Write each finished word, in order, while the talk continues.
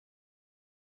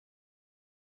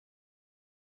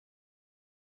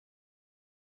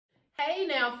Hey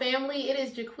now family, it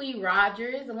is Jaquie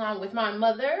Rogers along with my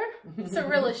mother,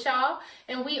 Cyrilla Shaw,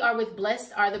 and we are with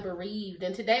Blessed Are the Bereaved.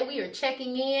 And today we are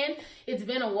checking in. It's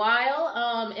been a while,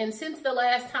 and since the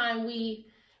last time we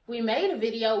made a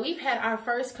video, we've had our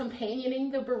first Companioning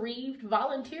the Bereaved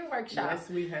volunteer workshop. Yes,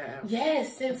 we have.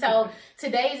 Yes, and so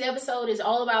today's episode is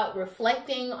all about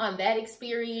reflecting on that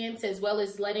experience, as well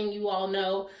as letting you all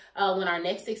know when our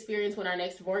next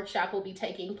workshop will be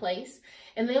taking place.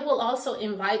 And then we'll also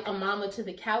invite a mama to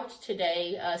the couch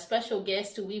today, a special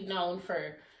guest who we've known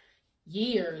for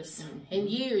years and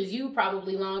years. You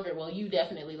probably longer. Well, you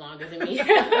definitely longer than me.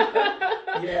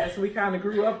 Yes, we kind of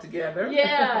grew up together.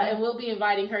 Yeah, and we'll be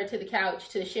inviting her to the couch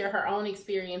to share her own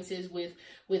experiences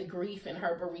with grief and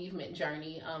her bereavement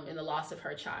journey in the loss of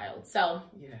her child. So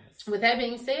yes, with that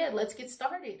being said, let's get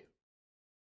started.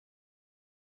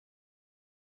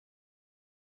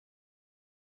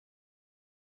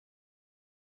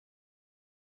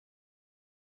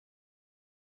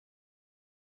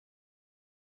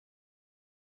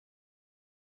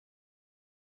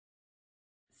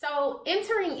 So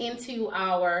entering into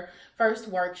our first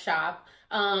workshop,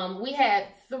 we had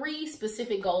 3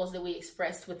 specific goals that we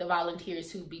expressed with the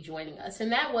volunteers who'd be joining us.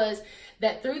 And that was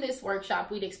that through this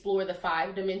workshop, we'd explore the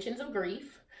 5 dimensions of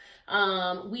grief.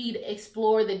 We'd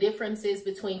explore the differences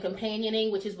between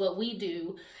companioning, which is what we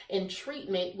do, and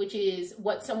treatment, which is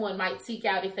what someone might seek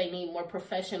out if they need more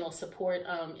professional support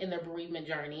in their bereavement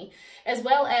journey, as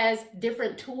well as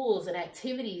different tools and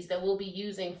activities that we'll be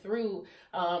using through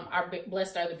our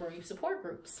Blessed Are the Bereaved support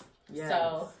groups.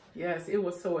 Yes, yes, it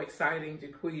was so exciting,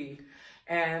 Jaquie.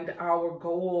 And our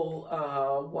goal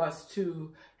was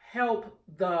to help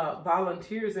the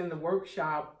volunteers in the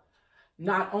workshop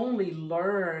not only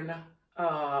learn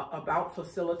about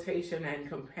facilitation and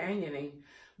companioning,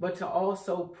 but to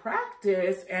also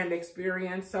practice and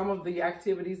experience some of the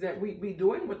activities that we'd be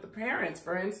doing with the parents.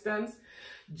 For instance,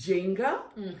 Jenga,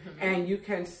 and you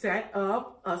can set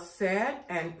up a set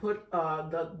and put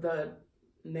the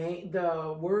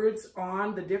words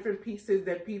on the different pieces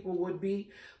that people would be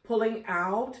pulling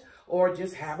out, or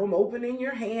just have them open in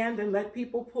your hand and let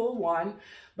people pull one,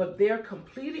 but they're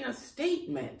completing a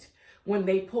statement when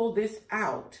they pull this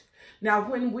out. Now,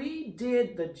 when we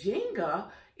did the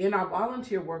Jenga in our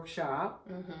volunteer workshop,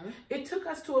 it took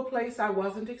us to a place I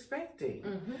wasn't expecting.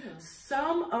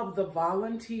 Some of the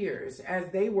volunteers,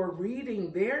 as they were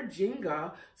reading their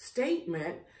Jenga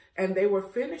statement and they were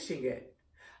finishing it,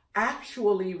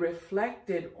 actually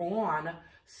reflected on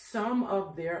some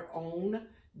of their own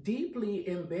deeply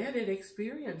embedded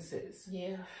experiences.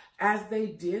 Yeah. As they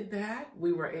did that,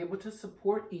 we were able to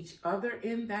support each other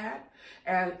in that.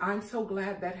 And I'm so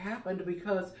glad that happened,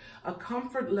 because a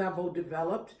comfort level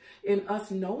developed in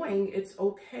us knowing it's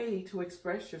okay to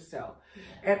express yourself.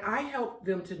 Yeah. And I helped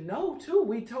them to know too.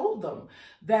 We told them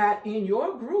that in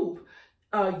your group,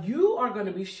 you are going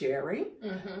to be sharing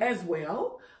as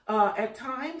well. At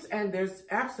times, and there's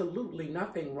absolutely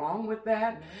nothing wrong with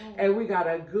that. No. And we got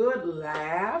a good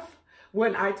laugh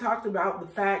when I talked about the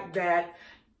fact that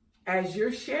as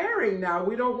you're sharing now,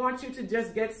 we don't want you to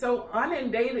just get so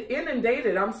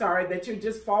inundated, I'm sorry, that you're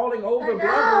just falling over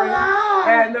blubbering,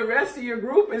 and the rest of your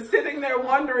group is sitting there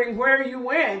wondering where you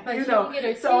went, like you know.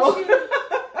 So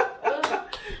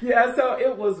yeah, so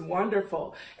it was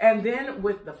wonderful. And then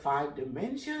with the 5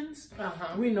 dimensions,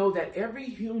 we know that every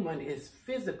human is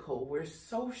physical, we're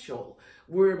social,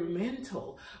 we're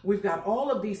mental, we've got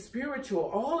all of these spiritual,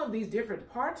 all of these different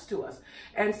parts to us.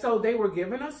 And so they were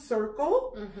given a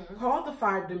circle called the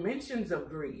 5 dimensions of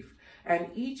grief.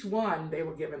 And each one, they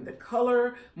were given the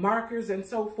color, markers, and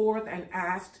so forth, and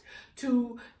asked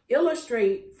to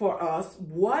illustrate for us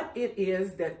what it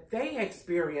is that they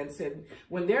experience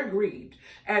when they're grieved.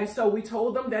 And so we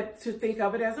told them that to think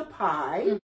of it as a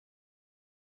pie.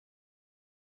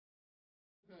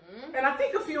 And I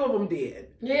think a few of them did.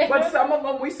 Yeah. But some of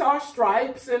them we saw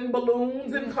stripes and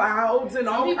balloons and clouds and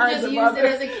all kinds of other. Some people just use it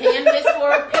as a canvas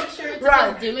for a picture to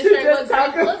just demonstrate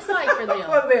what grief looks like for them.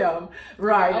 For them,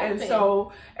 right? And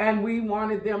so, and we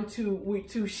wanted them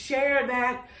to share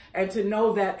that and to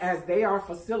know that as they are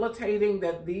facilitating,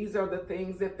 that these are the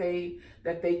things that they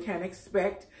can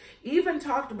expect. Even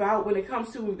talked about, when it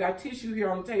comes to, we've got tissue here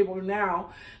on the table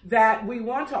now, that we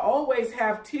want to always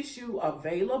have tissue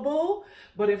available.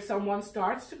 But if someone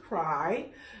starts to cry,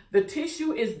 The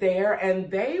tissue is there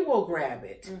and they will grab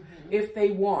it if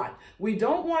they want. We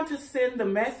don't want to send the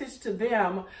message to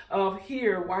them of,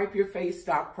 here, wipe your face,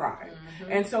 stop crying.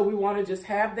 And so we want to just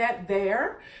have that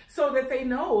there so that they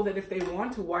know that if they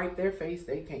want to wipe their face,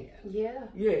 they can.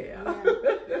 Yeah.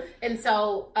 And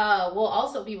so we'll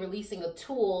also be releasing a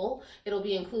tool. It'll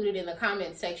be included in the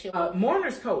comment section.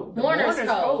 Mourner's Code. Mourner's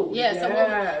Code. Yeah, so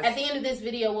at the end of this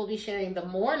video, we'll be sharing the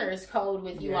Mourner's Code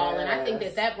with you all. And I think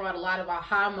that brought a lot of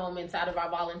aha moments out of our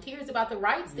volunteers about the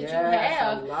rights that you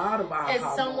have a lot of aha as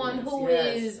someone who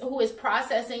is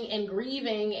processing and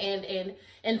grieving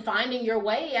and finding your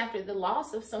way after the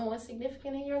loss of someone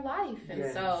significant in your life.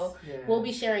 And so we'll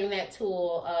be sharing that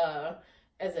tool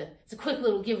it's a quick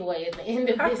little giveaway at the end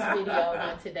of this video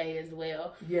on today as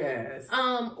well.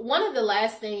 One of the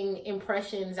lasting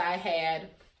impressions I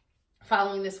had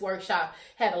following this workshop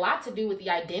had a lot to do with the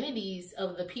identities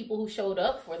of the people who showed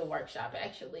up for the workshop,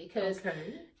 actually, because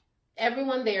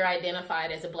everyone there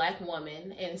identified as a Black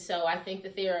woman. And so I think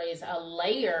that there is a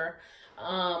layer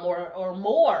or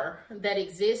more that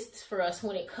exists for us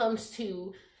when it comes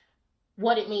to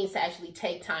what it means to actually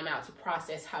take time out to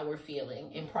process how we're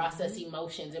feeling and process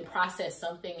emotions and process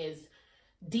something as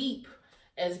deep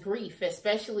as grief,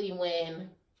 especially when,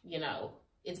 you know,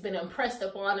 it's been impressed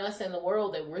upon us in the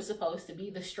world that we're supposed to be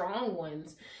the strong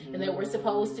ones and that we're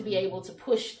supposed to be able to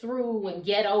push through and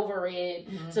get over it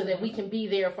so that we can be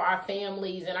there for our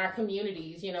families and our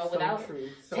communities, you know, without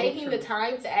taking the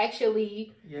time to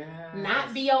actually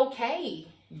not be okay.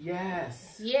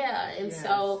 And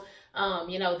so,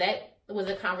 you know, that was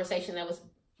a conversation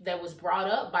that was brought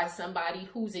up by somebody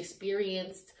who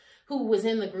was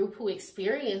in the group who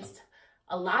experienced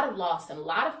a lot of loss and a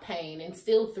lot of pain, and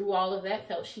still through all of that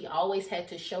felt she always had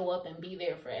to show up and be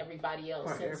there for everybody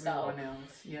else.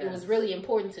 It was really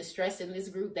important to stress in this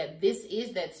group that this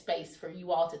is that space for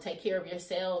you all to take care of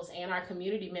yourselves and our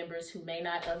community members who may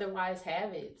not otherwise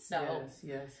have it. So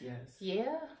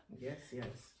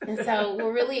and so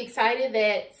we're really excited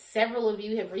that several of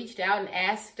you have reached out and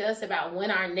asked us about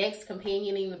when our next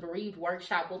Companioning the Bereaved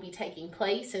workshop will be taking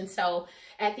place. And so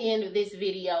at the end of this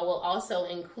video, we'll also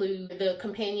include the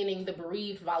Companioning the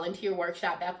Bereaved volunteer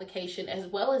workshop application, as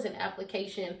well as an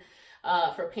application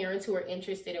for parents who are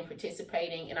interested in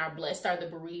participating in our Blessed Are the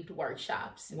Bereaved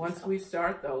workshops. Once we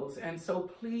start those, and so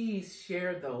please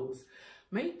share those.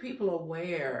 Make people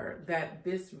aware that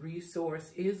this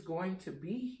resource is going to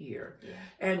be here.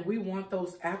 And we want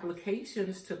those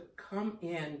applications to come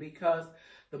in, because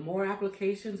the more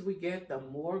applications we get, the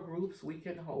more groups we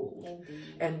can hold.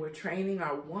 And we're training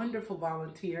our wonderful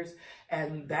volunteers.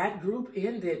 And that group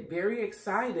ended very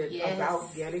excited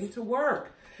about getting to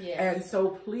work. And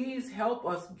so please help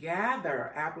us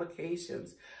gather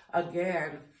applications,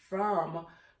 again, from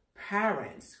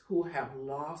parents who have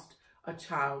lost a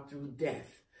child through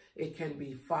death. It can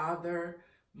be father,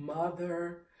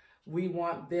 mother. We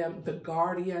want them, the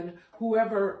guardian,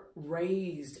 whoever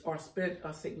raised or spent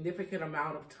a significant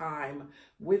amount of time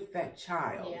with that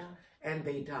child and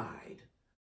they died.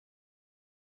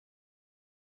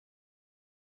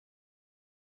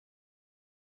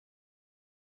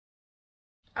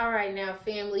 All right, now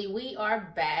family, we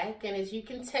are back, and as you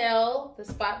can tell, the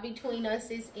spot between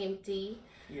us is empty.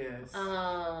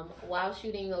 While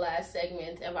shooting the last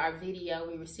segment of our video,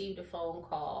 we received a phone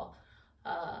call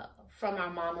from our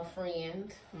mama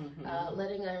friend,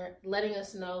 letting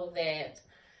us know that,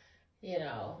 you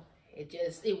know,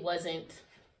 it wasn't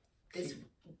this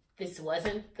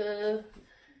wasn't the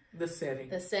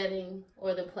setting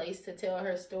or the place to tell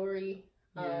her story.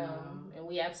 And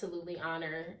we absolutely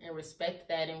honor and respect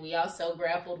that. And we also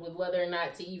grappled with whether or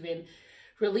not to even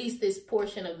release this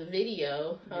portion of the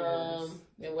video,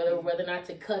 and whether or not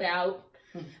to cut out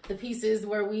the pieces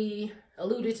where we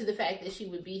alluded to the fact that she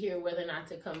would be here, whether or not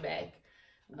to come back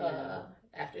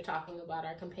after talking about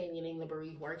our Companioning the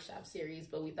Bereaved workshop series.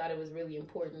 But we thought it was really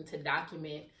important to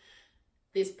document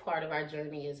this part of our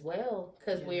journey as well,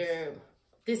 because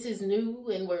this is new,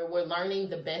 and we're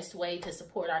learning the best way to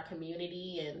support our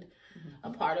community. And a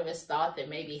part of us thought that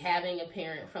maybe having a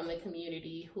parent from the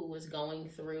community who was going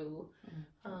through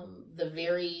the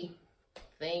very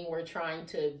thing we're trying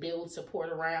to build support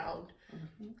around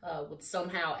would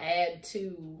somehow add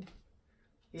to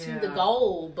the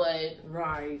goal. But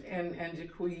and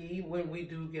Jaquie, when we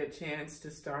do get a chance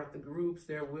to start the groups,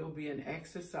 there will be an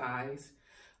exercise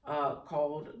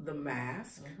called the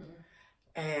mask,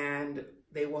 and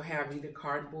they will have either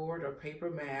cardboard or paper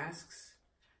masks,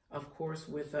 of course,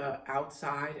 with an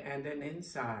outside and an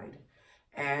inside.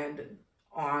 And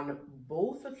on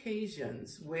both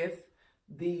occasions, with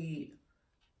the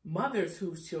mothers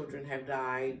whose children have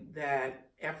died, that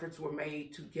efforts were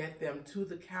made to get them to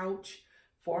the couch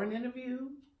for an interview.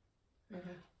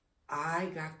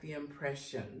 I got the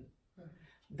impression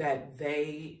that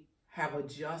they have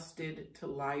adjusted to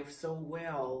life so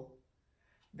well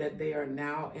that they are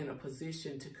now in a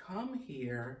position to come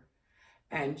here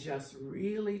and just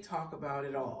really talk about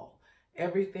it all.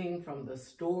 Everything from the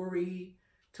story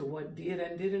to what did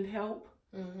and didn't help.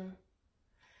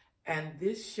 And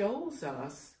this shows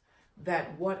us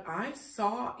that what I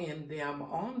saw in them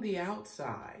on the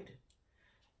outside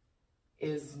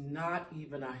is not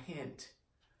even a hint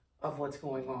of what's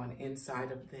going on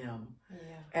inside of them.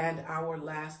 And our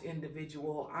last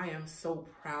individual, I am so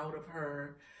proud of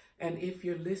her. And if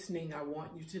you're listening, I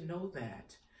want you to know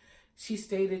that. She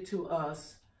stated to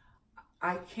us,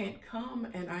 I can't come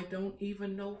and I don't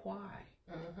even know why.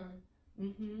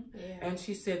 And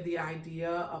she said the idea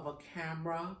of a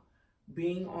camera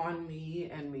being on me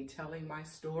and me telling my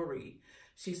story,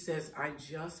 she says, I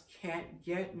just can't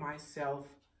get myself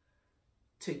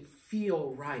to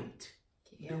feel right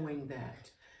doing that.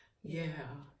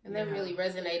 And that really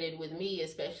resonated with me,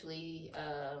 especially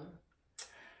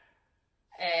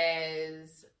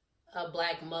as a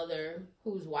Black mother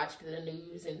who's watched the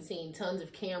news and seen tons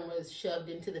of cameras shoved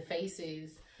into the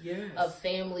faces of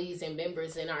families and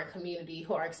members in our community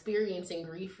who are experiencing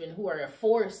grief and who are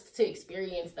forced to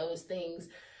experience those things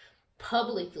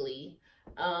publicly.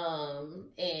 And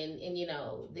you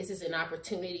know, this is an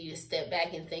opportunity to step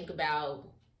back and think about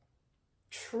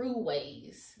true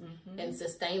ways and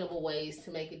sustainable ways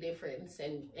to make a difference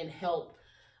and help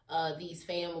these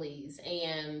families.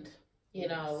 And you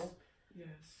know,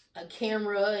 a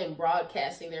camera and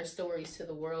broadcasting their stories to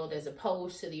the world, as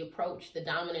opposed to the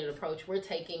dominant approach we're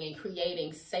taking and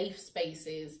creating safe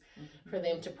spaces for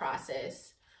them to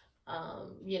process.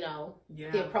 You know,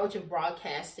 the approach of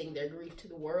broadcasting their grief to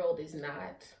the world is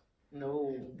not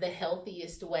the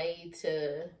healthiest way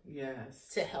to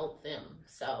help them.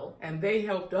 So, and they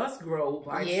helped us grow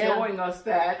by showing us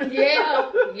that.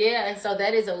 And so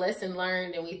that is a lesson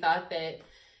learned, and we thought that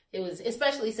it was,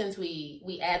 especially since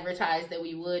we advertised that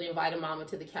we would invite a mama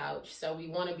to the couch. So we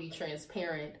want to be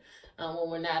transparent when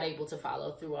we're not able to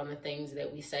follow through on the things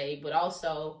that we say, but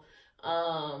also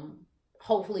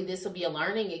hopefully this will be a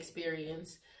learning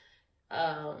experience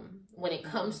when it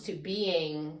comes to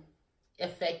being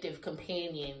effective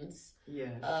companions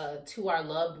to our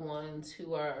loved ones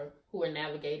who are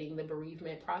navigating the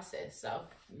bereavement process. So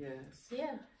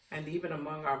and even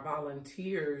among our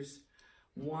volunteers,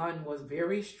 one was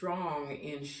very strong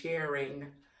in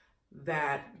sharing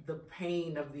that the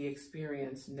pain of the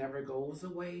experience never goes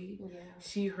away.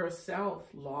 She herself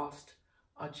lost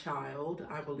a child,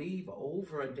 I believe,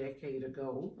 over a decade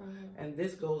ago. And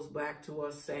this goes back to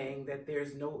us saying that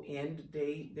there's no end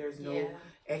date, there's no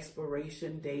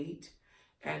expiration date.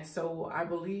 And so I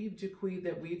believe, Jaquie,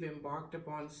 that we've embarked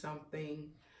upon something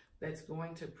that's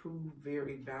going to prove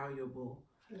very valuable.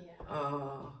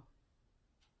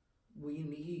 We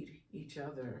need each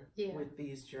other with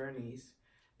these journeys,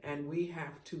 and we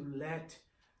have to let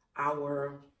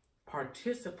our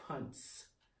participants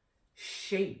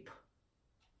shape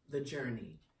the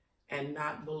journey and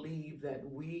not believe that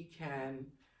we can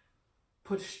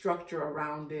put structure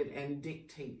around it and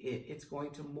dictate it. It's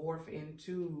going to morph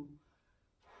into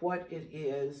what it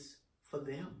is for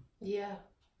them.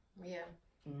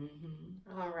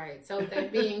 All right, so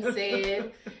that being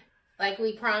said, like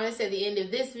we promised at the end of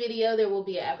this video, there will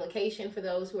be an application for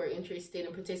those who are interested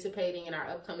in participating in our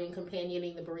upcoming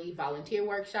Companioning the Bereaved volunteer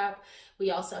workshop.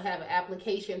 We also have an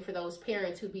application for those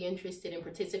parents who'd be interested in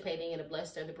participating in a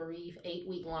Blessed Are the Bereaved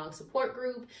 8-week-long support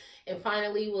group. And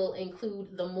finally, we'll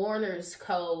include the Mourner's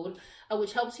Code,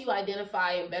 which helps you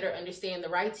identify and better understand the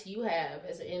rights you have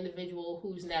as an individual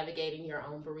who's navigating your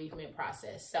own bereavement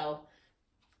process. So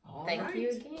thank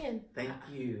you again. Thank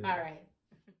you. All right.